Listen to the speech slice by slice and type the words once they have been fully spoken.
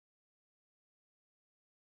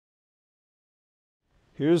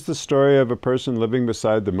Here's the story of a person living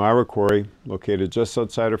beside the Mira quarry, located just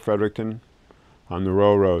outside of Fredericton on the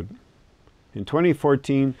Row Road. In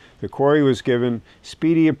 2014, the quarry was given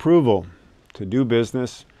speedy approval to do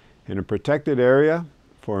business in a protected area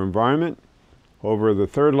for environment over the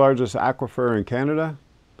third largest aquifer in Canada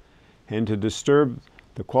and to disturb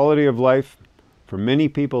the quality of life for many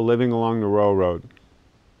people living along the Row Road.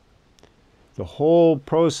 The whole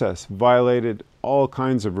process violated all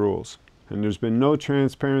kinds of rules, and there's been no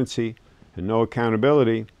transparency and no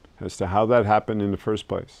accountability as to how that happened in the first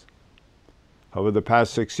place. Over the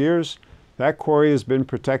past 6 years, that quarry has been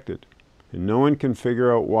protected, and no one can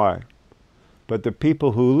figure out why. But the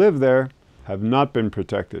people who live there have not been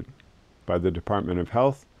protected by the Department of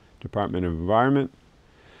Health, Department of Environment,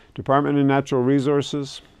 Department of Natural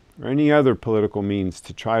Resources, or any other political means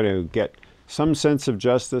to try to get some sense of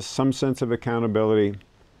justice, some sense of accountability,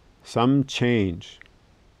 some change.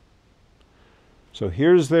 So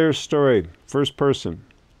here's their story, first person,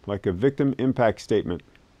 like a victim impact statement.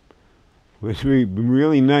 It would be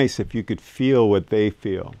really nice if you could feel what they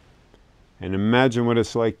feel and imagine what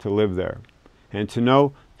it's like to live there and to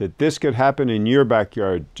know that this could happen in your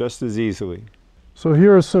backyard just as easily. So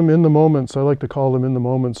here are some in the moments, I like to call them in the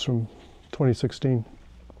moments, from 2016.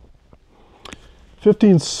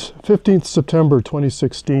 15th September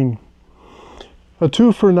 2016. A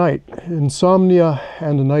two-for night, insomnia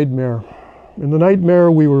and a nightmare. In the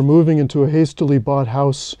nightmare, we were moving into a hastily bought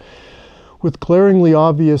house with glaringly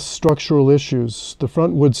obvious structural issues. The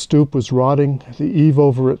front wood stoop was rotting, the eave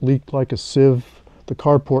over it leaked like a sieve, the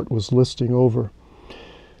carport was listing over.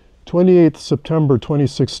 28th September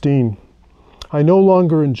 2016. I no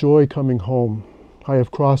longer enjoy coming home. I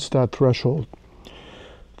have crossed that threshold.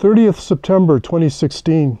 30th September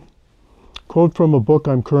 2016. Quote from a book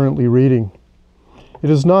I'm currently reading. It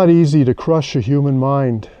is not easy to crush a human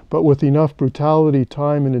mind, but with enough brutality,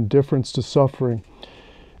 time, and indifference to suffering,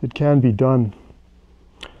 it can be done.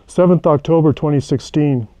 7th October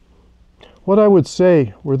 2016. What I would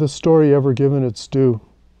say, were this story ever given its due.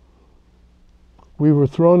 We were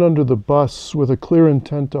thrown under the bus with a clear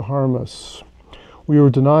intent to harm us. We were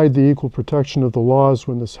denied the equal protection of the laws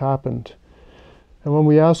when this happened. And when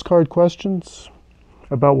we ask hard questions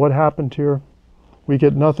about what happened here, we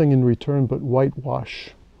get nothing in return but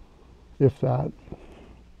whitewash, if that.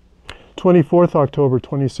 24th October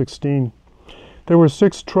 2016. There were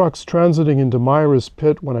 6 trucks transiting into Mira's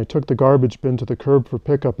pit when I took the garbage bin to the curb for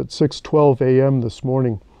pickup at 6:12 a.m. this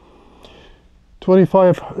morning.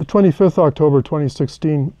 25th October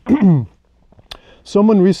 2016.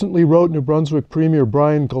 Someone recently wrote New Brunswick Premier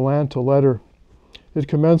Brian Gallant a letter. It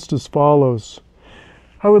commenced as follows.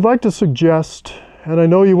 I would like to suggest, and I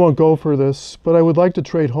know you won't go for this, but I would like to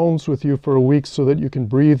trade homes with you for a week so that you can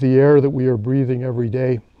breathe the air that we are breathing every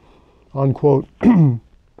day. Unquote.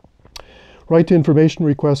 Right to information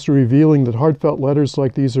requests are revealing that heartfelt letters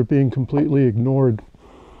like these are being completely ignored.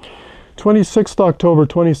 26th October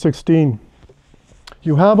 2016.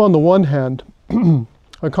 You have on the one hand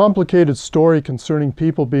a complicated story concerning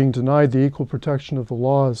people being denied the equal protection of the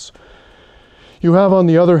laws. You have on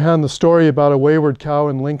the other hand the story about a wayward cow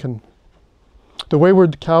in Lincoln. The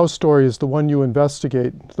wayward cow story is the one you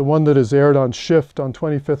investigate, the one that is aired on Shift on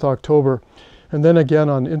 25th October, and then again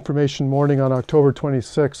on Information Morning on October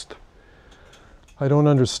 26th. I don't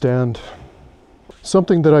understand.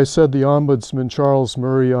 Something that I said the Ombudsman Charles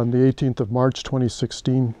Murray on the 18th of March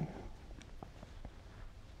 2016.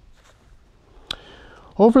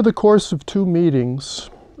 Over the course of 2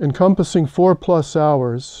 meetings, encompassing 4+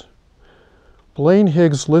 hours, Blaine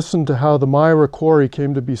Higgs listened to how the Mira quarry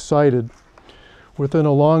came to be sited within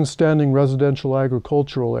a long-standing residential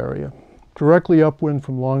agricultural area, directly upwind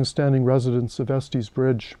from long-standing residents of Estes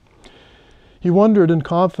Bridge. He wondered in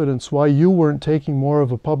confidence why you weren't taking more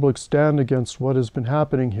of a public stand against what has been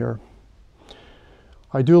happening here.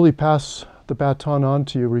 I duly pass the baton on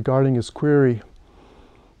to you regarding his query,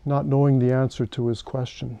 not knowing the answer to his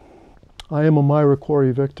question. I am a Mira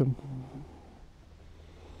quarry victim.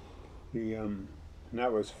 And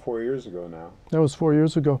that was 4 years ago now. That was 4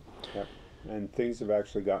 years ago. Yep. And things have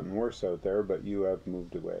actually gotten worse out there, but you have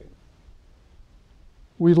moved away.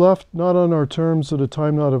 We left not on our terms at a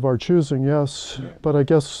time not of our choosing, yes, yeah. But I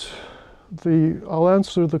guess I'll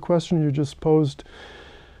answer the question you just posed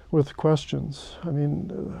with questions. I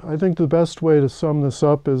mean, I think the best way to sum this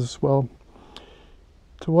up is, well,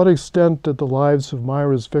 to what extent did the lives of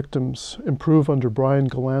Mira's victims improve under Brian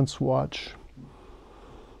Gallant's watch?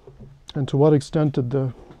 And to what extent did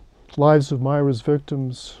the lives of Mira's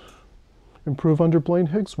victims improve under Blaine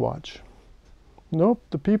Higgs' watch? Nope,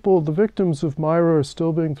 the victims of Mira are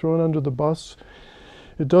still being thrown under the bus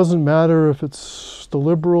It doesn't matter if it's the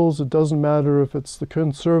Liberals, it doesn't matter if it's the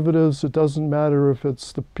Conservatives, it doesn't matter if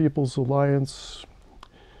it's the People's Alliance.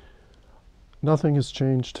 Nothing has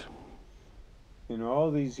changed. In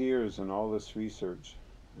all these years and all this research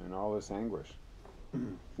and all this anguish,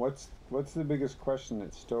 what's the biggest question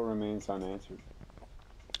that still remains unanswered?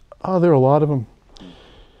 There are a lot of them.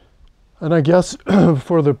 And I guess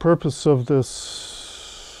for the purpose of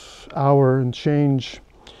this hour and change,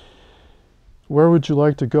 where would you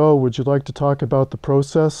like to go? Would you like to talk about the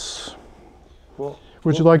process?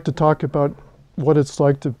 Would you like to talk about what it's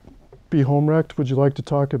like to be home wrecked? Would you like to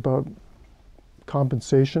talk about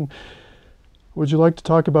compensation? Would you like to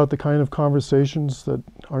talk about the kind of conversations that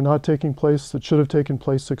are not taking place, that should have taken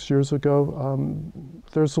place 6 years ago?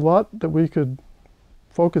 There's a lot that we could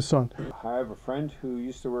focus on. I have a friend who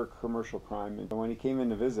used to work commercial crime, and when he came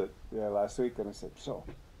in to visit last week, and I said, so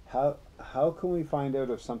how can we find out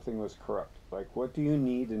if something was corrupt? Like, what do you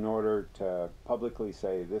need in order to publicly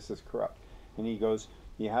say this is corrupt? And he goes,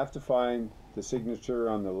 you have to find the signature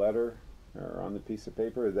on the letter or on the piece of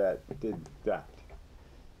paper that did that,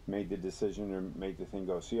 made the decision or made the thing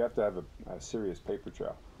go. So you have to have a serious paper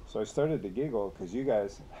trail. So I started to giggle because you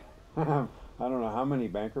guys, I don't know how many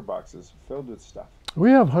banker boxes filled with stuff.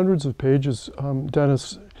 We have hundreds of pages,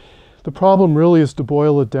 Dennis. The problem really is to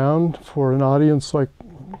boil it down for an audience like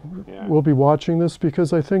will be watching this,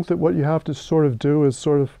 because I think that what you have to sort of do is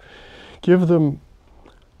sort of give them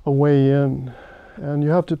a way in, and you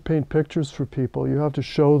have to paint pictures for people. You have to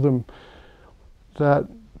show them that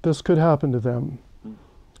this could happen to them.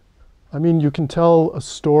 I mean, you can tell a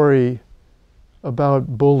story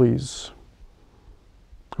about bullies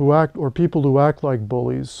who act, or people who act like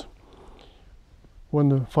bullies when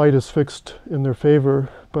the fight is fixed in their favor,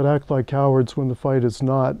 but act like cowards when the fight is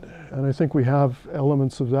not. And I think we have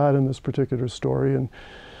elements of that in this particular story, and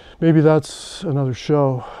maybe that's another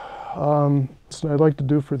show. So I'd like to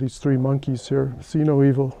do for these three monkeys here: see no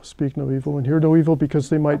evil, speak no evil, and hear no evil, because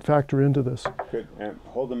they might factor into this. Good. And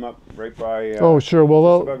hold them up right by. Oh, sure.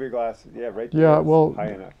 Well, just above your glass. Yeah, right. Yeah. Well,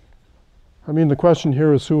 high enough. I mean, the question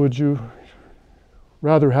here is, who would you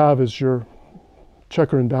rather have as your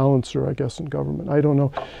checker and balancer, I guess, in government? I don't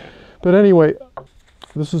know. But anyway,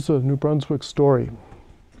 this is a New Brunswick story.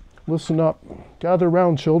 Listen up. Gather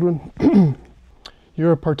round, children.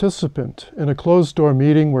 You're a participant in a closed-door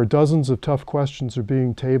meeting where dozens of tough questions are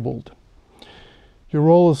being tabled. Your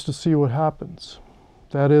role is to see what happens.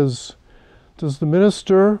 That is, does the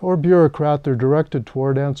minister or bureaucrat they're directed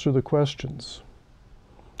toward answer the questions?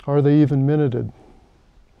 Are they even minuted?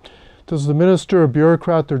 Does the minister or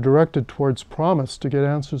bureaucrat they're directed towards promise to get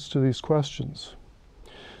answers to these questions?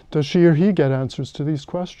 Does she or he get answers to these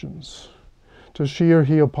questions? Does she or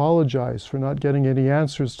he apologize for not getting any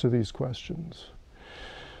answers to these questions?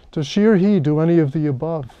 Does she or he do any of the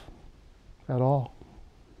above at all?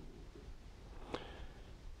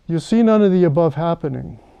 You see none of the above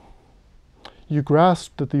happening. You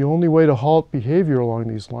grasp that the only way to halt behavior along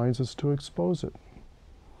these lines is to expose it.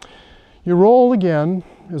 Your role, again,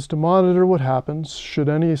 is to monitor what happens should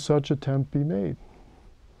any such attempt be made.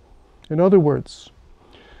 In other words,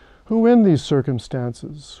 who in these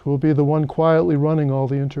circumstances will be the one quietly running all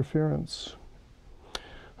the interference?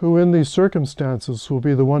 Who in these circumstances will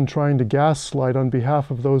be the one trying to gaslight on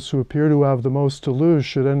behalf of those who appear to have the most to lose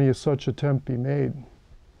should any such attempt be made?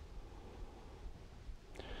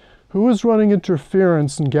 Who is running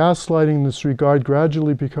interference and gaslighting in this regard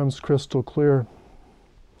gradually becomes crystal clear.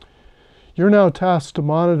 You're now tasked to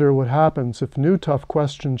monitor what happens if new tough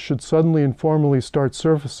questions should suddenly and formally start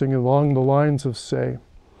surfacing along the lines of, say,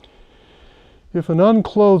 if an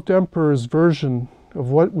unclothed emperor's version of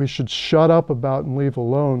what we should shut up about and leave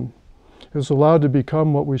alone is allowed to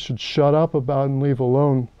become what we should shut up about and leave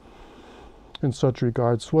alone in such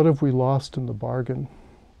regards, what have we lost in the bargain?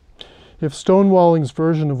 If Stonewalling's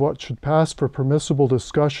version of what should pass for permissible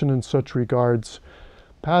discussion in such regards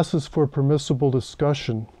passes for permissible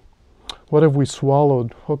discussion, what have we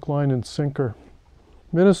swallowed, hook, line, and sinker?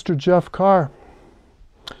 Minister Jeff Carr,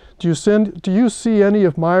 do you see any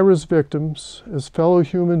of Mira's victims as fellow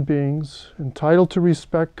human beings entitled to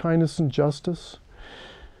respect, kindness, and justice?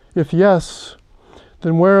 If yes,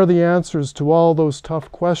 then where are the answers to all those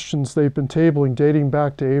tough questions they've been tabling dating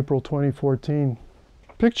back to April 2014?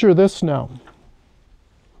 Picture this now.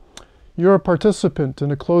 You're a participant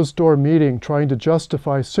in a closed-door meeting trying to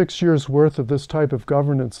justify 6 years' worth of this type of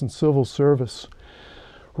governance and civil service.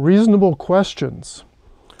 Reasonable questions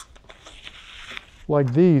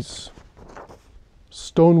like these,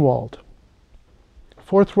 stonewalled.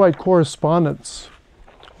 Forthright correspondence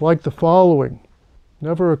like the following,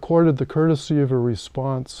 never accorded the courtesy of a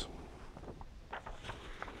response.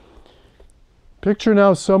 Picture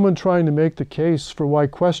now someone trying to make the case for why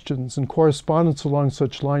questions and correspondence along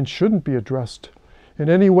such lines shouldn't be addressed in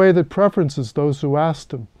any way that preferences those who ask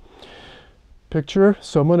them. Picture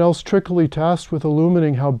someone else trickily tasked with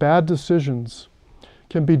illuminating how bad decisions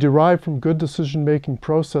can be derived from good decision-making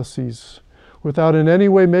processes without in any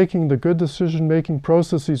way making the good decision-making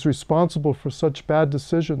processes responsible for such bad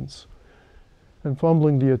decisions and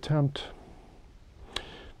fumbling the attempt.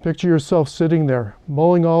 Picture yourself sitting there,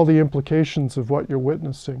 mulling all the implications of what you're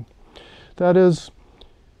witnessing. That is,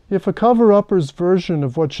 if a cover-upper's version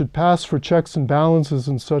of what should pass for checks and balances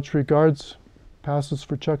in such regards passes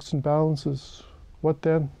for checks and balances, what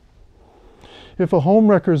then? If a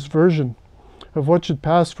homewrecker's version of what should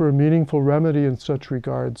pass for a meaningful remedy in such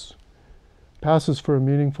regards passes for a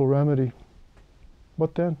meaningful remedy,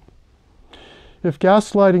 what then? If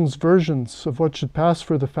gaslighting's versions of what should pass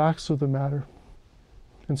for the facts of the matter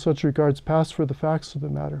in such regards pass for the facts of the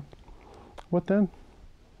matter, what then?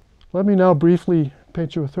 Let me now briefly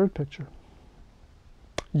paint you a third picture.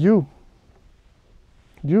 You.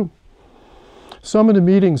 Some of the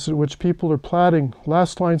meetings at which people are plotting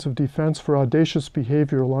last lines of defense for audacious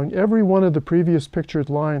behavior along every one of the previous pictured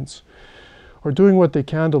lines, or doing what they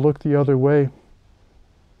can to look the other way.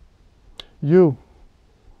 You,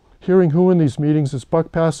 hearing who in these meetings is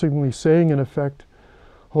buck-passingly saying, in effect,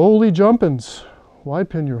 "Holy jumpins, why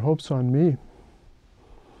pin your hopes on me?"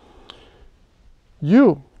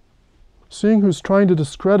 You, seeing who's trying to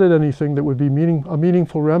discredit anything that would be a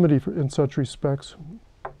meaningful remedy in such respects.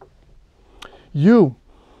 You,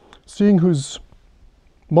 seeing who's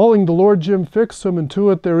mulling the Lord Jim fix them and to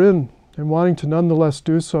it they're in, and wanting to nonetheless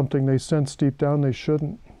do something they sense deep down they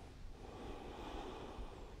shouldn't.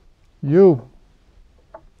 You,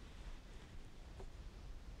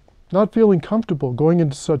 not feeling comfortable going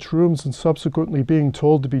into such rooms and subsequently being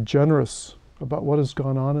told to be generous about what has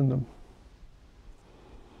gone on in them.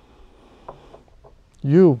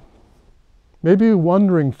 You, maybe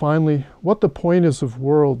wondering finally what the point is of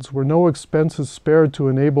worlds where no expense is spared to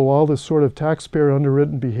enable all this sort of taxpayer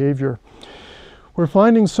underwritten behavior, where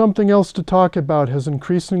finding something else to talk about has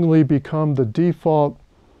increasingly become the default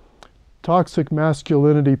toxic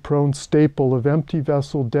masculinity prone staple of empty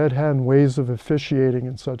vessel dead hand ways of officiating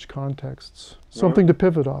in such contexts. Something to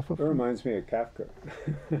pivot off of. It reminds me of Kafka.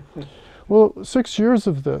 Well, 6 years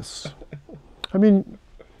of this. I mean,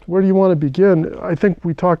 where do you want to begin? I think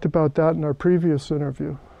we talked about that in our previous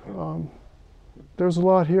interview. There's a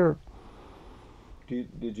lot here.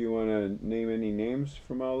 Did you want to name any names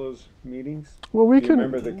from all those meetings? Well, we do you can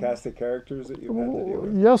remember the cast of characters that you've had to deal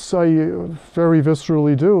with? Yes, I very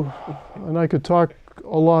viscerally do. And I could talk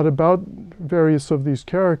a lot about various of these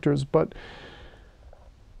characters, but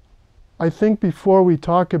I think before we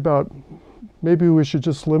talk about, maybe we should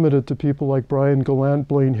just limit it to people like Brian Gallant,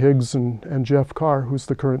 Blaine Higgs, and Jeff Carr, who's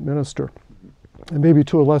the current minister. And maybe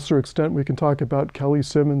to a lesser extent we can talk about Kelly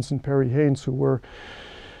Simmons and Perry Haynes, who were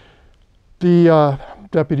the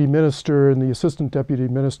deputy minister and the assistant deputy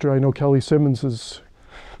minister. I know Kelly Simmons has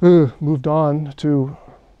moved on to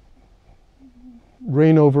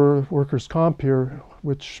reign over workers' comp here,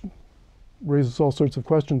 which raises all sorts of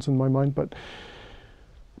questions in my mind. But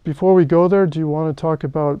before we go there, do you want to talk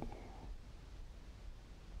about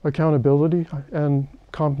accountability and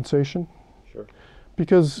compensation? Sure.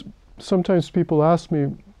 Because sometimes people ask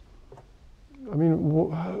me, I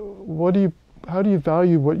mean, how do you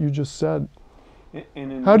value what you just said?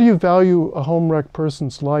 How do you value a home wreck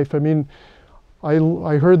person's life? I mean, I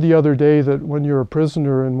heard the other day that when you're a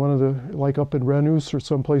prisoner in one of the, like up in Renus or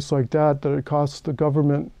someplace like that, that it costs the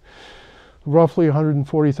government roughly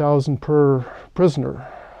 $140,000 per prisoner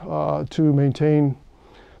to maintain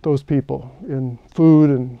those people in food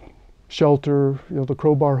and shelter, you know, the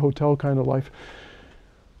Crowbar Hotel kind of life.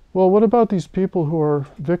 Well, what about these people who are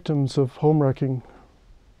victims of home wrecking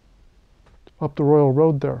up the Royal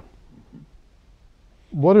Road there?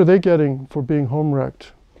 What are they getting for being home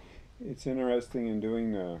wrecked? It's interesting in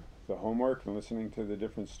doing the homework and listening to the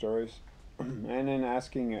different stories and then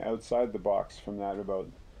asking outside the box from that about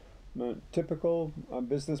typical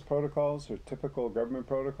business protocols or typical government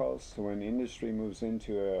protocols. So when industry moves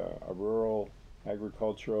into a rural,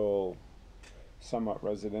 agricultural, somewhat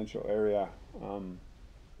residential area,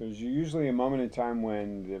 there's usually a moment in time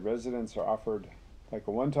when the residents are offered like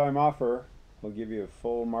a one-time offer. We'll give you a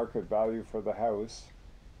full market value for the house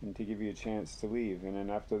and to give you a chance to leave, and then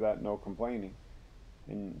after that, no complaining.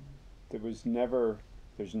 And there's never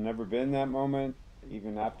been that moment.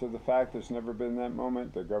 Even after the fact, there's never been that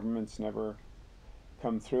moment. The government's never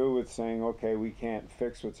come through with saying, okay, we can't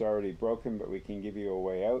fix what's already broken, but we can give you a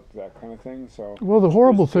way out, that kind of thing. So well, the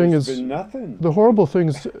horrible thing there's is been nothing. The horrible thing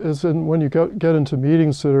is when you get into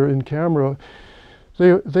meetings that are in camera,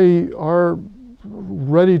 they are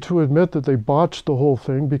ready to admit that they botched the whole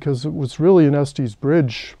thing because it was really an Estes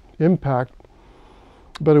Bridge impact,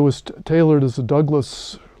 but it was tailored as a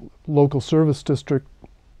Douglas local service district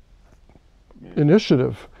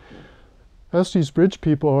initiative. Estes Bridge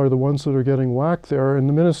people are the ones that are getting whacked there, and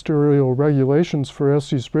the ministerial regulations for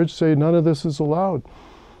Estes Bridge say none of this is allowed.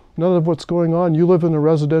 None of what's going on. You live in a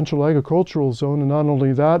residential agricultural zone, and not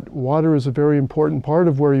only that, water is a very important part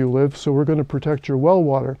of where you live, so we're going to protect your well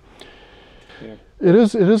water. Yeah. It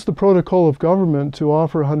is the protocol of government to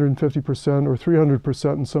offer 150% or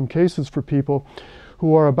 300% in some cases for people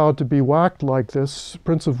who are about to be whacked like this.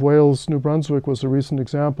 Prince of Wales, New Brunswick was a recent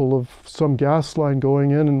example of some gas line going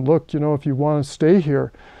in, and look, you know, if you want to stay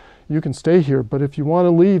here, you can stay here, but if you want to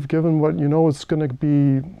leave, given what you know is going to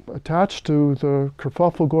be attached to the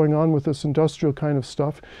kerfuffle going on with this industrial kind of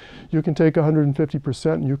stuff, you can take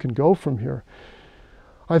 150% and you can go from here.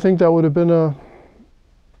 I think that would have been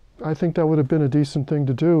a decent thing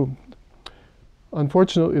to do.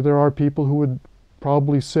 Unfortunately, there are people who would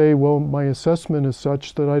probably say, well, my assessment is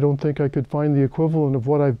such that I don't think I could find the equivalent of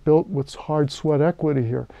what I've built with hard sweat equity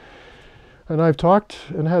here. And I've talked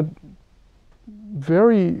and had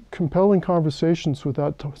very compelling conversations with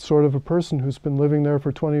that sort of a person who's been living there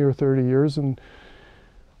for 20 or 30 years, and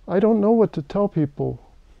I don't know what to tell people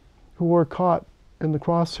who are caught in the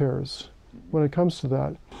crosshairs when it comes to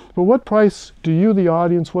that. But what price do you, the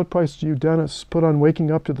audience, what price do you, Dennis, put on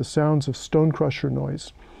waking up to the sounds of stone crusher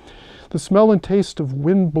noise? The smell and taste of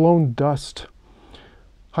wind-blown dust,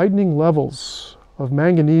 heightening levels of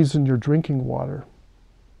manganese in your drinking water,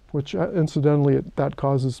 which incidentally that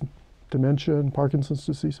causes dementia and Parkinson's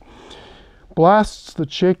disease. Blasts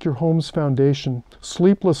that shake your home's foundation,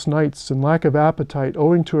 sleepless nights and lack of appetite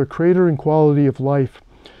owing to a cratering quality of life,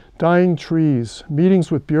 dying trees,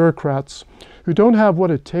 meetings with bureaucrats who don't have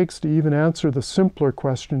what it takes to even answer the simpler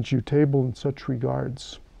questions you table in such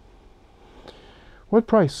regards. What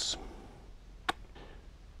price?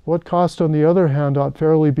 What cost, on the other hand, ought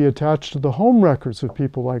fairly be attached to the home records of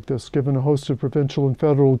people like this, given a host of provincial and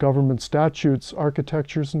federal government statutes,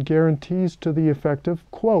 architectures, and guarantees to the effect of,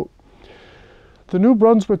 quote, the New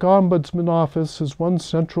Brunswick Ombudsman Office has one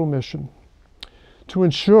central mission: to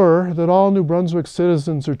ensure that all New Brunswick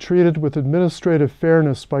citizens are treated with administrative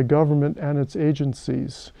fairness by government and its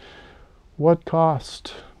agencies. What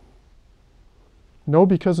cost? No,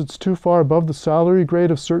 because it's too far above the salary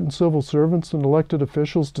grade of certain civil servants and elected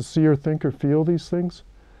officials to see or think or feel these things.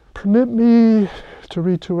 Permit me to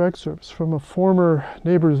read two excerpts from a former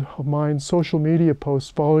neighbor of mine's social media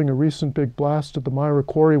post following a recent big blast at the Mira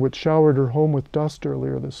quarry which showered her home with dust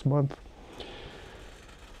earlier this month.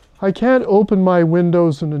 I can't open my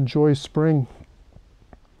windows and enjoy spring.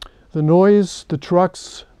 The noise, the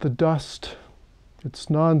trucks, the dust, it's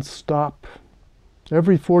non-stop.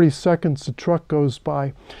 Every 40 seconds a truck goes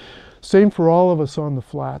by. Same for all of us on the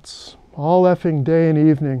flats, all effing day and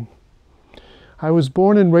evening. I was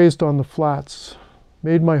born and raised on the flats,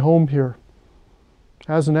 made my home here.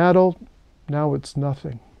 As an adult, now it's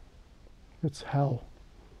nothing. It's hell.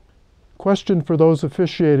 Question for those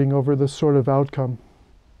officiating over this sort of outcome.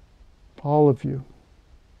 All of you,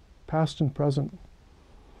 past and present.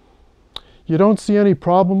 You don't see any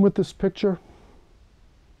problem with this picture?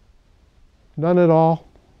 None at all.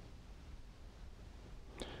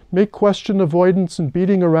 Make question avoidance and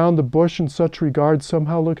beating around the bush in such regard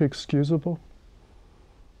somehow look excusable?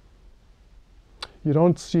 You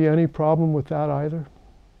don't see any problem with that either?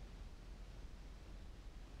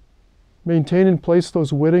 Maintain in place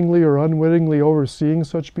those wittingly or unwittingly overseeing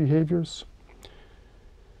such behaviors?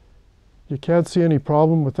 You can't see any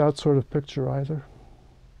problem with that sort of picture either?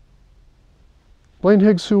 Blaine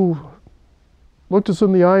Higgs, who looked us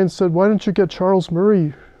in the eye and said, why don't you get Charles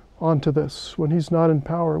Murray onto this when he's not in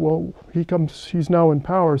power? Well, he's now in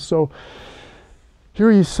power. So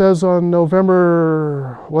here he says on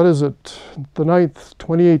November, the 9th,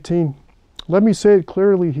 2018, let me say it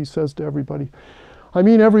clearly, he says to everybody. I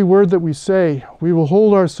mean every word that we say. We will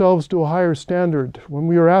hold ourselves to a higher standard. When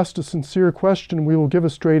we are asked a sincere question, we will give a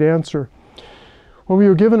straight answer. When we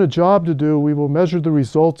are given a job to do, we will measure the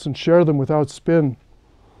results and share them without spin.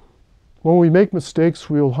 When we make mistakes,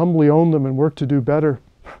 we will humbly own them and work to do better.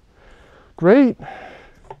 Great.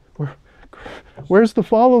 Where's the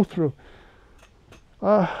follow-through?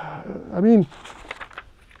 I mean,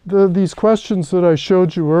 these questions that I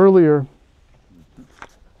showed you earlier,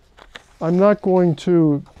 I'm not going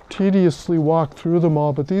to tediously walk through them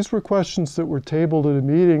all, but these were questions that were tabled at a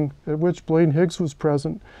meeting at which Blaine Higgs was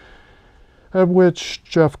present, at which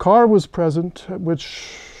Jeff Carr was present, at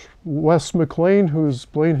which Wes McLean, who's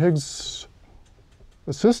Blaine Higgs'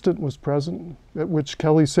 assistant, was present, at which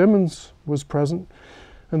Kelly Simmons was present.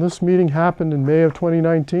 And this meeting happened in May of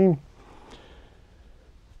 2019.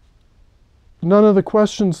 None of the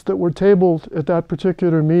questions that were tabled at that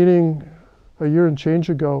particular meeting a year and change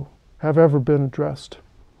ago have ever been addressed,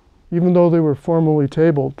 even though they were formally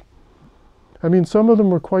tabled. I mean, some of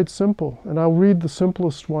them were quite simple, and I'll read the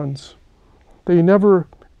simplest ones. They never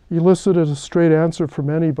elicited a straight answer from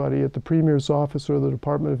anybody at the Premier's office or the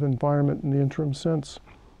Department of Environment in the interim since.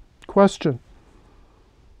 Question: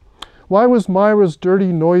 why was Mira's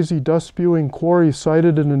dirty, noisy, dust-spewing quarry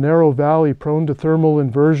sited in a narrow valley prone to thermal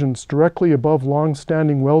inversions directly above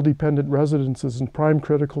long-standing, well-dependent residences and prime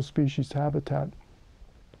critical species habitat?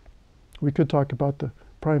 We could talk about the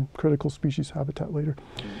prime critical species habitat later.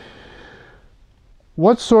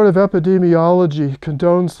 What sort of epidemiology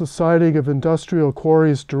condones the siting of industrial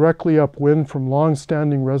quarries directly upwind from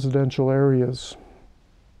long-standing residential areas?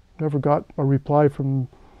 Never got a reply from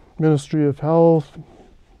Ministry of Health,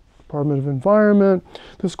 Department of Environment.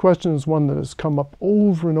 This question is one that has come up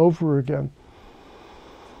over and over again.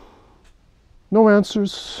 No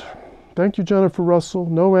answers. Thank you, Jennifer Russell.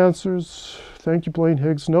 No answers. Thank you, Blaine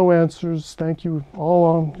Higgs. No answers. Thank you.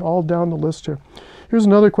 All down the list here. Here's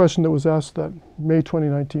another question that was asked at that May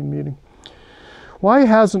 2019 meeting. Why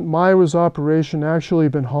hasn't Mira's operation actually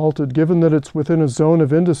been halted, given that it's within a zone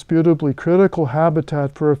of indisputably critical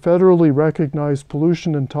habitat for a federally recognized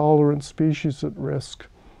pollution-intolerant species at risk?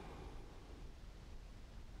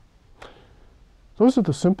 Those are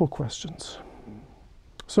the simple questions.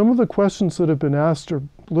 Some of the questions that have been asked are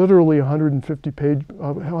literally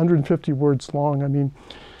 150 words long. I mean,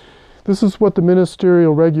 this is what the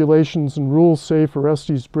ministerial regulations and rules say for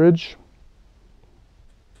Estes Bridge.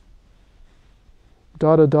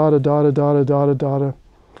 Data, data, data, data, data, data.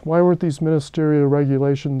 Why weren't these ministerial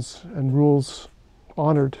regulations and rules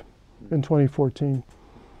honored in 2014?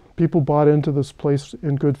 People bought into this place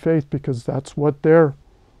in good faith because that's what their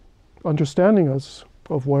understanding is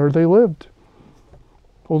of where they lived.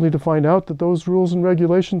 Only to find out that those rules and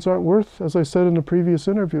regulations aren't worth, as I said in a previous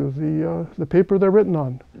interview, the paper they're written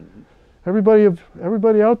on.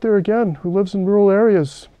 Everybody out there, again, who lives in rural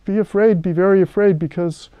areas, be afraid, be very afraid,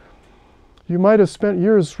 because you might have spent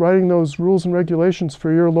years writing those rules and regulations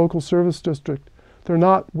for your local service district. They're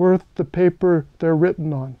not worth the paper they're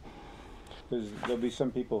written on. There'll be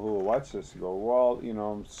some people who will watch this and go, well, you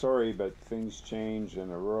know, I'm sorry, but things change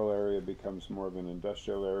and a rural area becomes more of an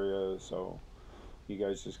industrial area, so you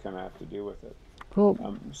guys just kind of have to deal with it.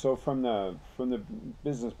 Well, so from the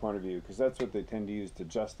business point of view, because that's what they tend to use to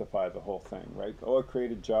justify the whole thing, right? Oh, it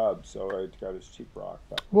created jobs, so it got us cheap rock.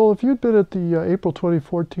 But well, if you'd been at the April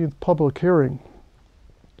 2014 public hearing,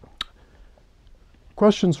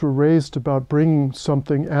 questions were raised about bringing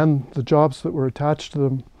something and the jobs that were attached to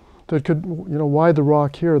them that could, you know, why the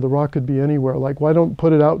rock here? The rock could be anywhere. Like, why don't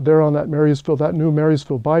put it out there on that new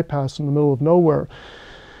Marysville bypass in the middle of nowhere,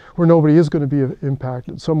 where nobody is going to be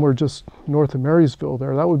impacted, somewhere just north of Marysville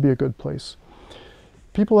there. That would be a good place.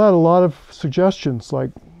 People had a lot of suggestions,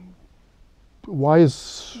 like, why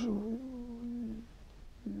is, you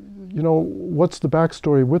know, what's the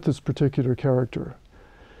backstory with this particular character?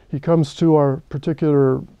 He comes to our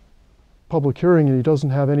particular public hearing and he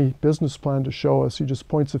doesn't have any business plan to show us. He just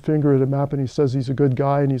points a finger at a map and he says he's a good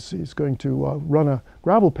guy and he's going to run a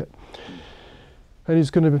gravel pit. And he's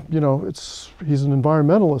going to, you know, he's an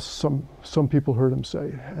environmentalist, some people heard him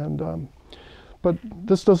say. And, but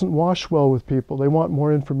this doesn't wash well with people. They want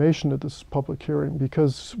more information at this public hearing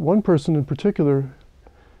because one person in particular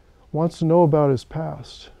wants to know about his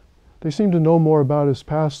past. They seem to know more about his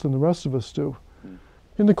past than the rest of us do.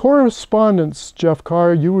 In the correspondence, Jeff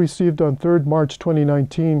Carr, you received on 3rd March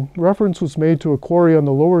 2019, reference was made to a quarry on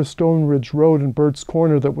the Lower Stone Ridge Road in Burt's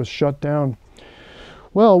Corner that was shut down.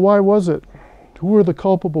 Well, why was it? Who were the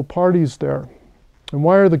culpable parties there? And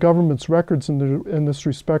why are the government's records in this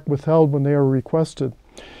respect withheld when they are requested?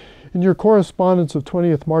 In your correspondence of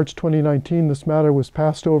 20th March 2019, this matter was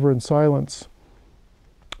passed over in silence.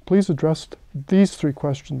 Please address these 3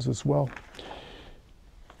 questions as well.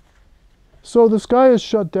 So this guy is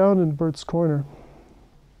shut down in Burt's Corner.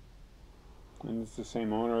 And it's the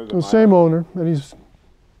same owner? The same owner, and he's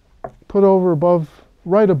put over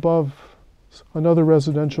right above another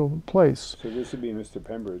residential place. So this would be Mr.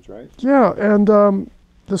 Pembridge, right? Yeah, and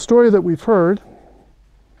the story that we've heard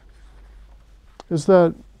is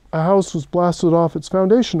that a house was blasted off its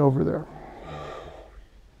foundation over there.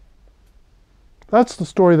 That's the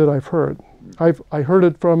story that I've heard. I heard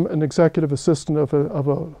it from an executive assistant of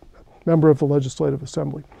a member of the Legislative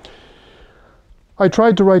Assembly. I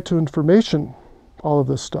tried to write to information all of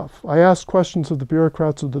this stuff. I asked questions of the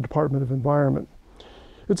bureaucrats of the Department of Environment.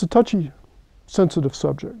 It's a touchy, sensitive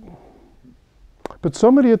subject. But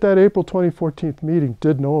somebody at that April 2014 meeting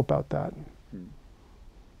did know about that.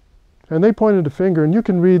 And they pointed a finger, and you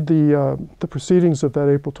can read the proceedings of that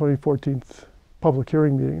April 2014 public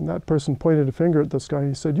hearing meeting. And that person pointed a finger at this guy and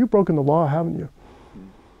he said, "You've broken the law, haven't you?"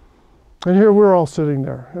 And here we're all sitting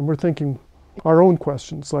there and we're thinking our own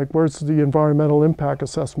questions, like where's the environmental impact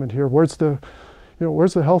assessment here? Where's the,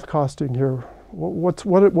 where's the health costing here? What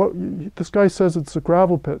this guy says it's a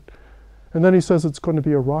gravel pit, and then he says it's going to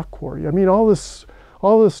be a rock quarry. I mean, all this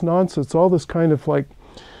nonsense, all this kind of like,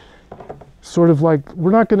 sort of like,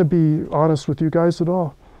 we're not going to be honest with you guys at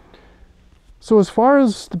all. So as far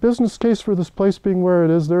as the business case for this place being where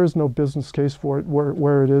it is, there is no business case for it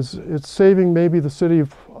where it is. It's saving maybe the city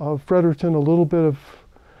of Fredericton a little bit of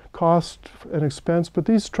cost and expense, but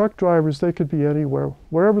these truck drivers, they could be anywhere,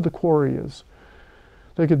 wherever the quarry is.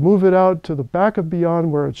 They could move it out to the back of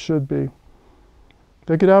beyond where it should be.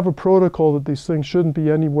 They could have a protocol that these things shouldn't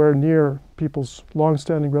be anywhere near people's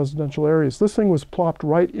long-standing residential areas. This thing was plopped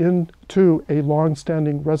right into a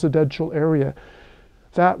long-standing residential area.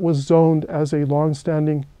 That was zoned as a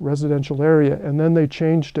long-standing residential area, and then they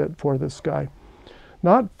changed it for this guy.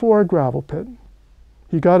 Not for a gravel pit.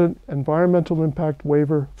 He got an environmental impact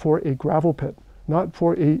waiver for a gravel pit, not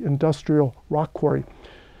for an industrial rock quarry.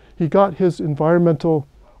 He got his environmental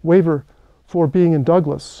waiver for being in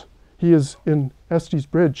Douglas. He is in Estes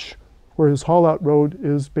Bridge, where his haul-out road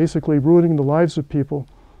is basically ruining the lives of people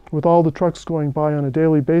with all the trucks going by on a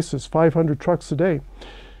daily basis, 500 trucks a day.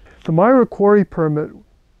 The Mira quarry permit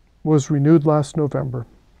was renewed last November.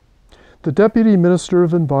 The Deputy Minister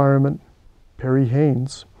of Environment, Perry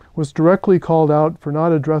Haynes, was directly called out for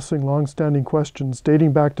not addressing long-standing questions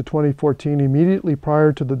dating back to 2014 immediately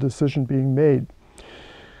prior to the decision being made.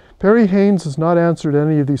 Perry Haynes has not answered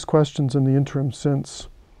any of these questions in the interim since.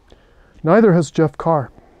 Neither has Jeff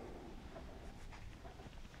Carr.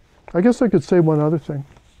 I guess I could say one other thing.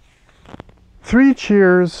 3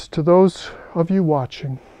 cheers to those of you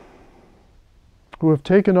watching who have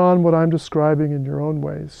taken on what I'm describing in your own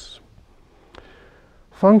ways.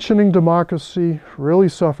 Functioning democracy really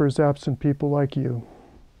suffers absent people like you.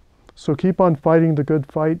 So keep on fighting the good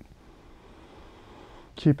fight.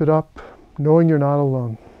 Keep it up, knowing you're not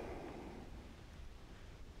alone.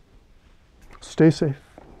 Stay safe.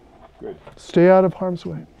 Good. Stay out of harm's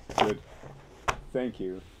way. Good. Thank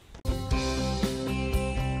you.